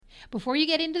Before you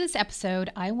get into this episode,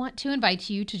 I want to invite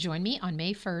you to join me on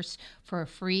May 1st for a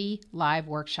free live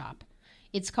workshop.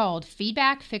 It's called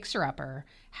Feedback Fixer Upper: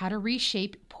 How to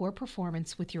Reshape Poor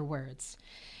Performance with Your Words.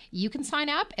 You can sign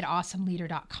up at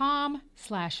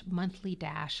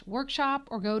awesomeleader.com/monthly-workshop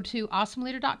or go to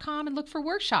awesomeleader.com and look for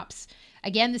workshops.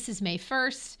 Again, this is May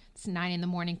 1st. It's 9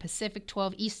 a.m. Pacific,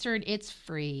 12 Eastern. It's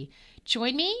free.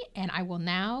 Join me, and I will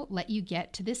now let you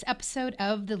get to this episode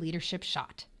of The Leadership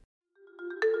Shot.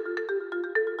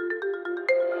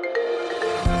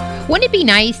 Wouldn't it be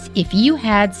nice if you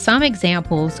had some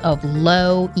examples of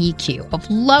low EQ, of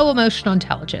low emotional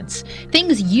intelligence,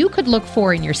 things you could look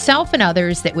for in yourself and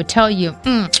others that would tell you,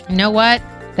 you know what?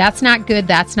 That's not good.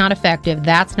 That's not effective.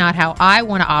 That's not how I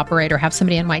want to operate or have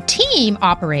somebody on my team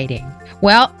operating.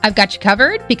 Well, I've got you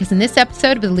covered because in this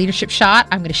episode of The Leadership Shot,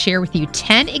 I'm going to share with you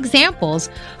 10 examples,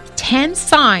 10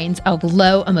 signs of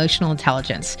low emotional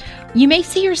intelligence. You may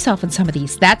see yourself in some of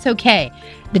these. That's okay.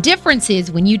 The difference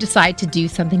is when you decide to do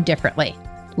something differently.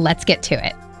 Let's get to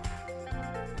it.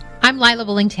 I'm Lila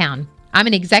Willingtown. I'm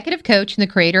an executive coach and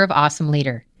the creator of Awesome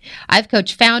Leader. I've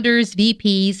coached founders,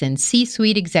 VPs, and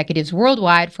C-suite executives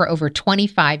worldwide for over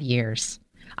 25 years.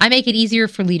 I make it easier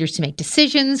for leaders to make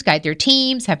decisions, guide their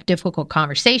teams, have difficult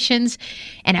conversations,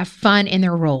 and have fun in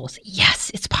their roles.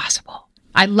 Yes, it's possible.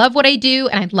 I love what I do,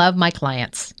 and I love my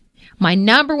clients. My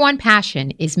number one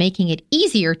passion is making it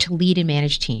easier to lead and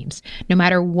manage teams, no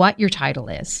matter what your title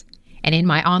is. And in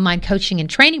my online coaching and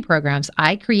training programs,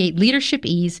 I create leadership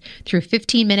ease through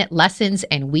 15-minute lessons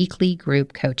and weekly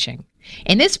group coaching.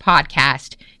 In this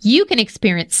podcast, you can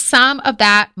experience some of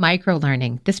that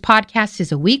micro-learning. This podcast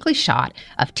is a weekly shot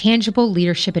of tangible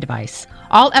leadership advice.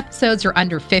 All episodes are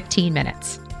under 15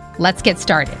 minutes. Let's get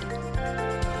started.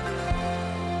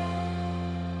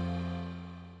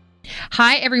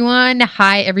 Hi, everyone.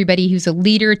 Hi, everybody who's a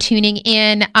leader tuning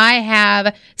in. I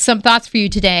have some thoughts for you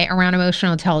today around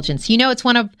emotional intelligence. You know, it's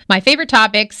one of my favorite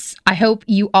topics. I hope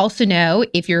you also know,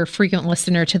 if you're a frequent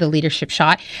listener to The Leadership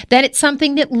Shot, that it's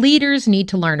something that leaders need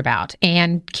to learn about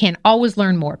and can always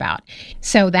learn more about.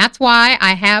 So that's why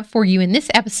I have for you in this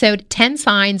episode 10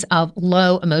 signs of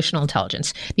low emotional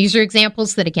intelligence. These are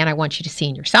examples that, again, I want you to see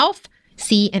in yourself,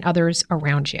 see in others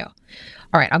around you.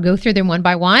 All right, I'll go through them one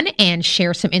by one and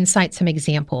share some insights, some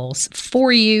examples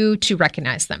for you to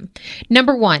recognize them.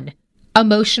 Number one,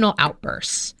 emotional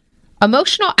outbursts.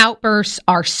 Emotional outbursts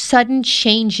are sudden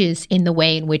changes in the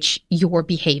way in which you're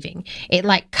behaving. It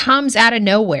comes out of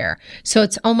nowhere. So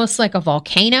it's almost like a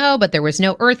volcano, but there was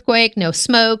no earthquake, no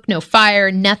smoke, no fire,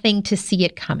 nothing to see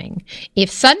it coming. If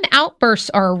sudden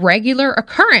outbursts are a regular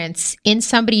occurrence in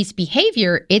somebody's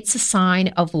behavior, it's a sign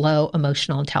of low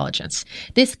emotional intelligence.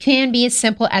 This can be as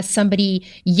simple as somebody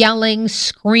yelling,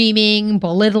 screaming,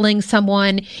 belittling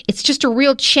someone. It's just a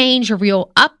real change, a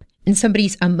real up in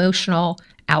somebody's emotional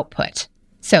output.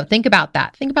 So think about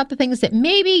that. Think about the things that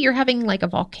maybe you're having like a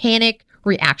volcanic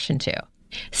reaction to.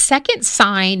 Second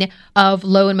sign of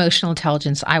low emotional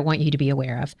intelligence I want you to be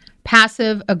aware of: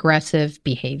 passive aggressive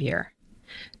behavior.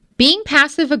 Being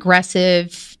passive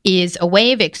aggressive is a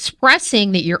way of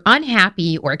expressing that you're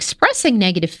unhappy or expressing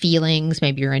negative feelings.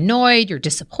 Maybe you're annoyed, you're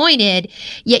disappointed,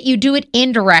 yet you do it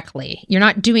indirectly. You're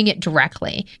not doing it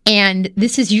directly. And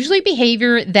this is usually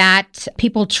behavior that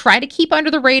people try to keep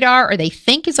under the radar or they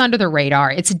think is under the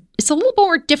radar. It's a little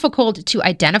more difficult to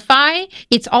identify.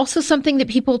 It's also something that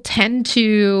people tend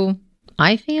to,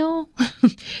 I feel,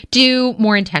 do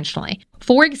more intentionally.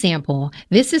 For example,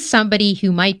 this is somebody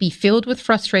who might be filled with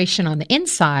frustration on the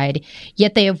inside,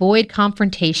 yet they avoid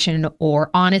confrontation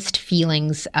or honest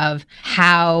feelings of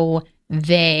how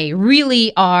they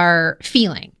really are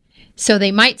feeling. So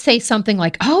they might say something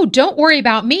like, "Oh, don't worry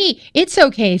about me. It's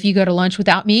okay if you go to lunch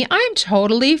without me. I'm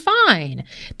totally fine."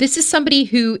 This is somebody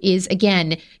who is,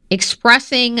 again,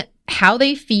 expressing how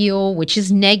they feel, which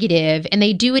is negative, and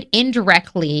they do it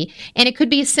indirectly. And it could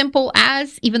be as simple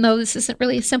as, even though this isn't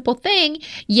really a simple thing,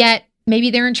 yet maybe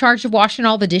they're in charge of washing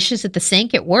all the dishes at the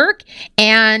sink at work,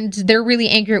 and they're really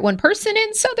angry at one person,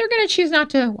 and so they're going to choose not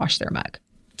to wash their mug.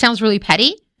 Sounds really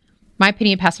petty. My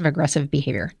opinion, passive-aggressive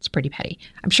behavior. It's pretty petty.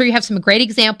 I'm sure you have some great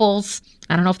examples.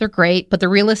 I don't know if they're great, but they're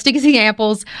realistic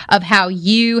examples of how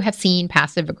you have seen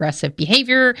passive-aggressive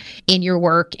behavior in your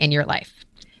work and your life.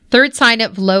 Third sign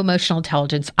of low emotional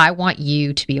intelligence I want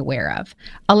you to be aware of: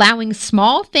 allowing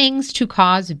small things to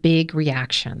cause big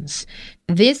reactions.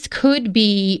 This could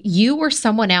be you or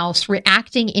someone else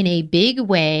reacting in a big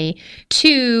way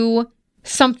to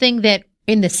something that,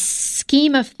 in the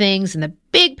scheme of things, in the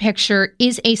big picture,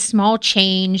 is a small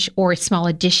change or a small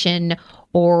addition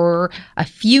or a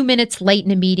few minutes late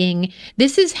in a meeting.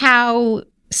 This is how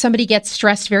somebody gets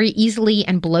stressed very easily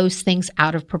and blows things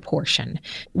out of proportion.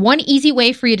 One easy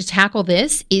way for you to tackle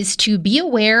this is to be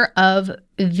aware of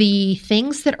the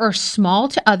things that are small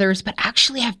to others, but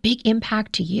actually have big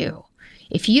impact to you.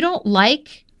 If you don't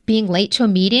like being late to a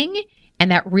meeting and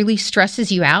that really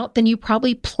stresses you out, then you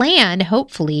probably plan,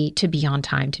 hopefully, to be on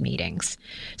time to meetings.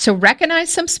 So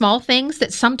recognize some small things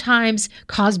that sometimes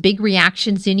cause big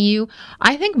reactions in you.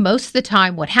 I think most of the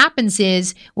time what happens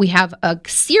is we have a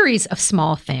series of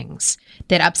small things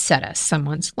that upset us.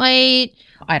 Someone's late.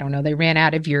 I don't know, they ran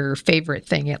out of your favorite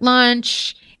thing at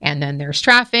lunch. And then there's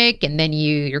traffic, and then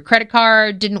your credit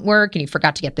card didn't work and you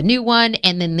forgot to get the new one.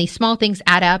 And then these small things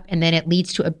add up, and then it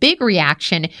leads to a big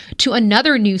reaction to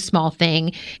another new small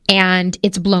thing, and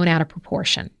it's blown out of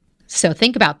proportion. So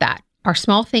think about that. Are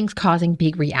small things causing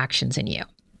big reactions in you?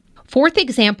 Fourth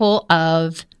example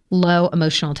of low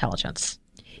emotional intelligence: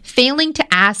 failing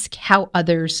to ask how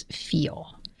others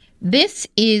feel. This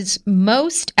is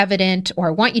most evident, or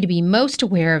I want you to be most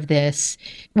aware of this,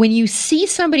 when you see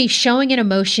somebody showing an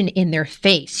emotion in their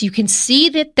face. You can see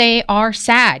that they are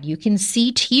sad. You can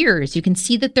see tears. You can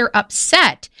see that they're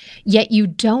upset, yet you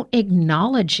don't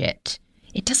acknowledge it.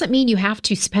 It doesn't mean you have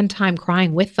to spend time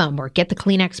crying with them or get the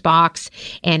Kleenex box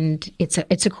and it's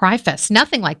a cry fest.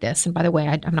 Nothing like this. And by the way,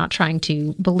 I'm not trying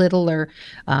to belittle or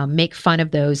make fun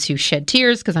of those who shed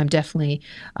tears, because I'm definitely,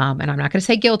 and I'm not going to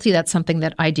say guilty. That's something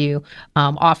that I do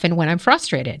often when I'm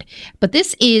frustrated. But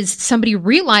this is somebody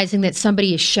realizing that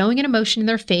somebody is showing an emotion in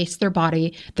their face, their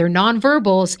body, their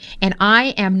nonverbals, and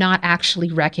I am not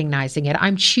actually recognizing it.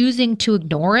 I'm choosing to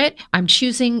ignore it. I'm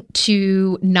choosing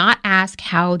to not ask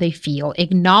how they feel.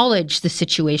 Acknowledge the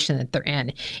situation that they're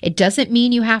in. It doesn't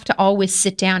mean you have to always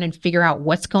sit down and figure out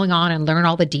what's going on and learn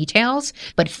all the details,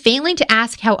 but failing to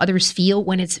ask how others feel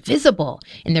when it's visible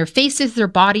in their faces, their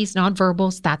bodies,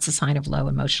 nonverbals, that's a sign of low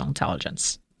emotional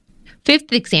intelligence.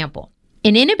 Fifth example: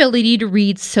 an inability to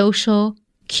read social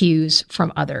cues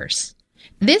from others.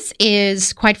 This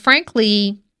is, quite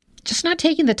frankly, just not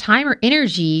taking the time or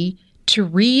energy to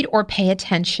read or pay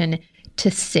attention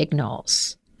to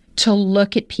signals, to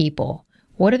look at people.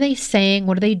 What are they saying?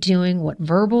 What are they doing? What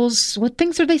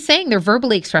things are they saying? They're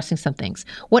verbally expressing some things.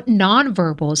 What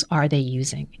nonverbals are they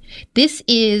using? This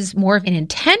is more of an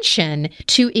intention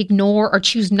to ignore or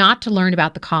choose not to learn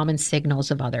about the common signals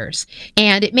of others.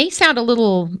 And it may sound a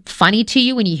little funny to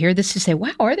you when you hear this, to say,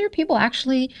 wow, are there people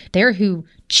actually there who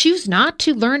choose not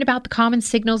to learn about the common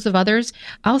signals of others?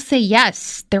 I'll say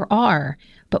yes, there are.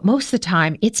 But most of the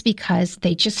time, it's because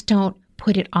they just don't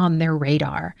put it on their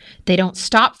radar. They don't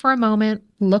stop for a moment,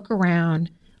 look around,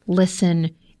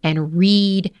 listen, and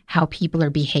read how people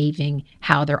are behaving,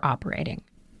 how they're operating.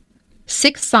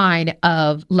 Sixth sign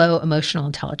of low emotional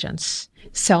intelligence: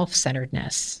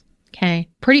 self-centeredness. Okay,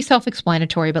 pretty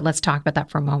self-explanatory, but let's talk about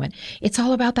that for a moment. It's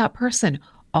all about that person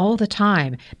all the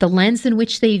time. The lens in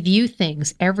which they view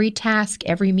things, every task,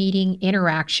 every meeting,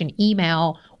 interaction,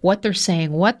 email, what they're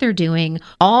saying, what they're doing,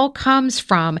 all comes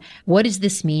from, what does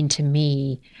this mean to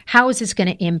me? How is this going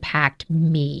to impact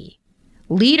me?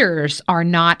 Leaders are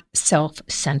not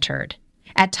self-centered.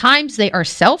 At times they are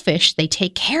selfish. They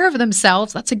take care of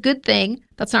themselves. That's a good thing.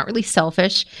 That's not really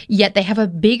selfish. Yet they have a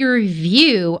bigger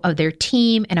view of their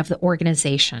team and of the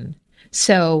organization.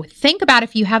 So think about,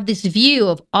 if you have this view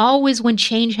of always when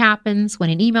change happens, when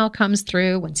an email comes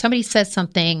through, when somebody says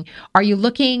something, are you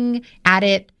looking at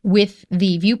it with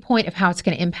the viewpoint of how it's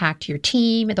going to impact your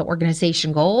team, the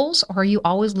organization goals? Or are you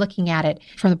always looking at it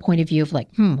from the point of view of like,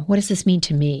 what does this mean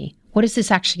to me? What is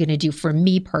this actually going to do for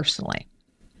me personally?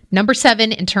 Number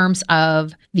 7, in terms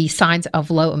of the signs of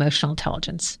low emotional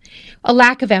intelligence: a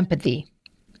lack of empathy.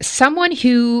 Someone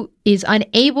who is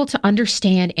unable to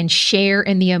understand and share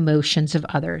in the emotions of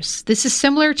others. This is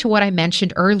similar to what I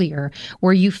mentioned earlier,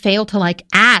 where you fail to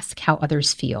ask how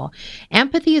others feel.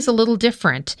 Empathy is a little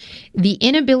different. The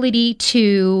inability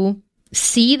to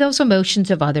see those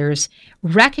emotions of others,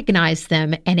 recognize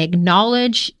them, and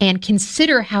acknowledge and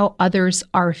consider how others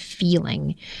are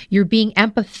feeling. You're being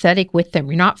empathetic with them.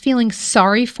 You're not feeling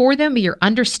sorry for them, but you're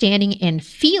understanding and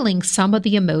feeling some of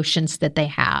the emotions that they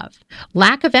have.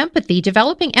 Lack of empathy,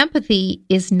 developing empathy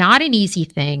is not an easy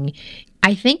thing.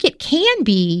 I think it can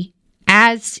be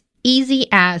as easy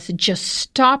as just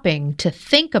stopping to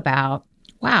think about,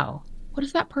 wow, what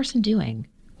is that person doing?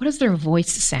 What does their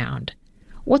voice sound?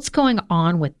 What's going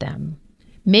on with them?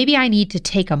 Maybe I need to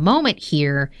take a moment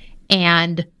here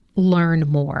and learn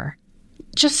more.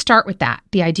 Just start with that,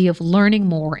 the idea of learning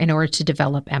more in order to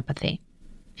develop empathy.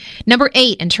 Number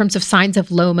 8, in terms of signs of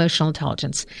low emotional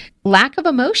intelligence: lack of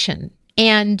emotion.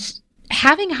 And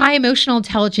having high emotional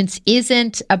intelligence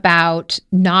isn't about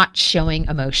not showing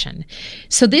emotion.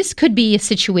 So this could be a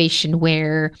situation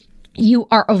where you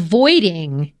are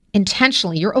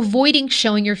intentionally, you're avoiding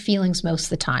showing your feelings most of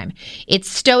the time.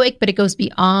 It's stoic, but it goes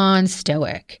beyond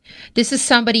stoic. This is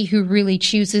somebody who really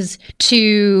chooses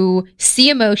to see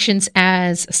emotions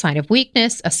as a sign of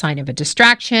weakness, a sign of a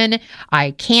distraction.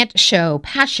 I can't show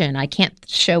passion. I can't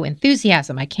show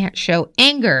enthusiasm. I can't show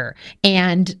anger.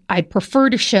 And I prefer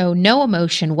to show no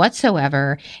emotion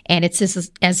whatsoever. And it's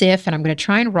as if, and I'm going to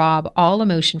try and rob all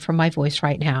emotion from my voice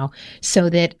right now so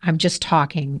that I'm just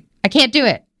talking. I can't do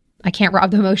it. I can't rob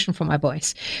the emotion from my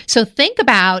voice. So think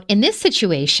about, in this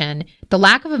situation, the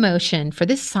lack of emotion for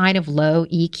this sign of low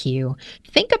EQ.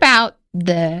 Think about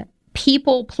the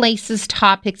people, places,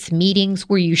 topics, meetings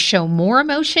where you show more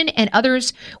emotion and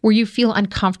others where you feel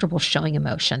uncomfortable showing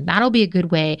emotion. That'll be a good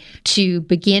way to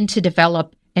begin to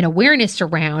develop an awareness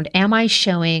around, am I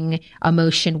showing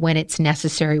emotion when it's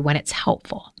necessary, when it's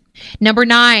helpful? Number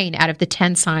 9 out of the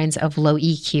 10 signs of low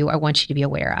EQ I want you to be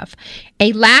aware of.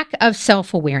 A lack of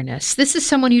self-awareness. This is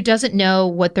someone who doesn't know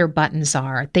what their buttons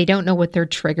are. They don't know what their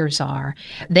triggers are.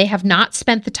 They have not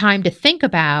spent the time to think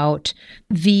about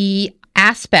the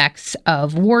aspects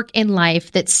of work in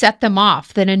life that set them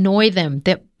off, that annoy them,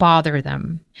 that bother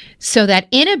them. So that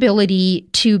inability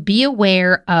to be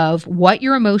aware of what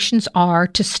your emotions are,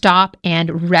 to stop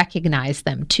and recognize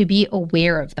them, to be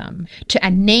aware of them, to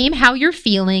name how you're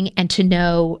feeling, and to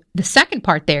know the second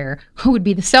part there, who would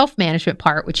be the self-management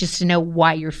part, which is to know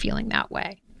why you're feeling that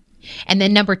way. And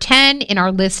then number 10 in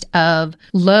our list of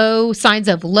signs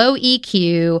of low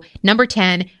EQ, number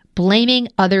 10, blaming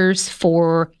others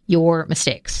for your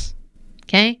mistakes.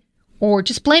 Okay? Or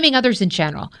just blaming others in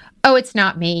general. Oh, it's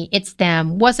not me, it's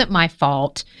them, wasn't my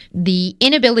fault. The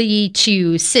inability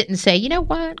to sit and say, you know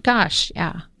what, gosh,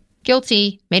 yeah,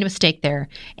 guilty, made a mistake there.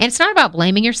 And it's not about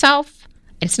blaming yourself.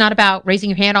 It's not about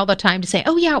raising your hand all the time to say,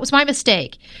 oh yeah, it was my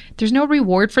mistake. There's no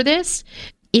reward for this.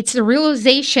 It's the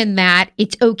realization that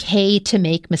it's okay to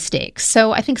make mistakes.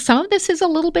 So I think some of this is a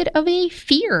little bit of a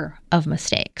fear of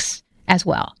mistakes as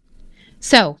well.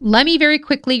 So let me very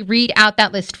quickly read out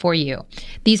that list for you.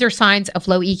 These are signs of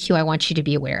low EQ I want you to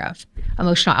be aware of.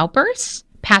 Emotional outbursts,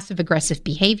 passive-aggressive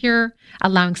behavior,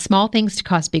 allowing small things to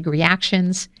cause big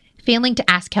reactions, failing to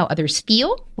ask how others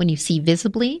feel when you see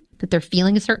visibly that they're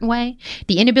feeling a certain way,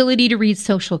 the inability to read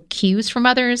social cues from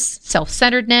others,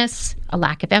 self-centeredness, a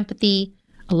lack of empathy,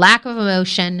 a lack of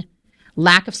emotion,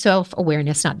 lack of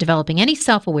self-awareness, not developing any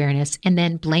self-awareness, and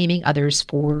then blaming others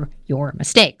for your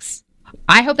mistakes.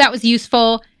 I hope that was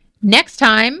useful. Next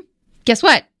time, guess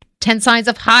what? 10 signs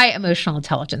of high emotional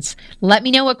intelligence. Let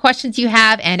me know what questions you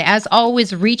have. And as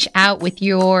always, reach out with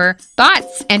your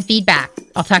thoughts and feedback.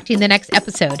 I'll talk to you in the next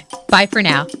episode. Bye for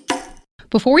now.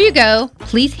 Before you go,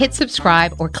 please hit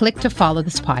subscribe or click to follow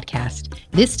this podcast.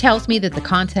 This tells me that the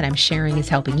content I'm sharing is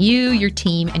helping you, your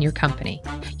team, and your company.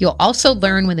 You'll also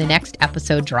learn when the next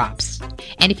episode drops.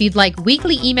 And if you'd like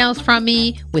weekly emails from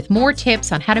me with more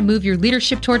tips on how to move your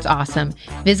leadership towards awesome,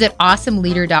 visit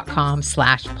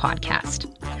awesomeleader.com/podcast.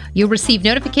 You'll receive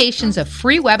notifications of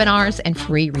free webinars and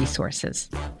free resources.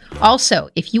 Also,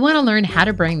 if you want to learn how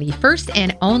to bring the first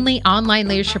and only online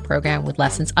leadership program with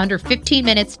lessons under 15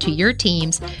 minutes to your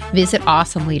teams, visit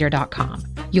awesomeleader.com.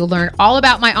 You'll learn all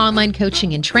about my online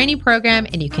coaching and training program,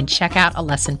 and you can check out a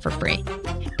lesson for free.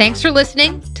 Thanks for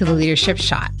listening to The Leadership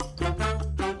Shot.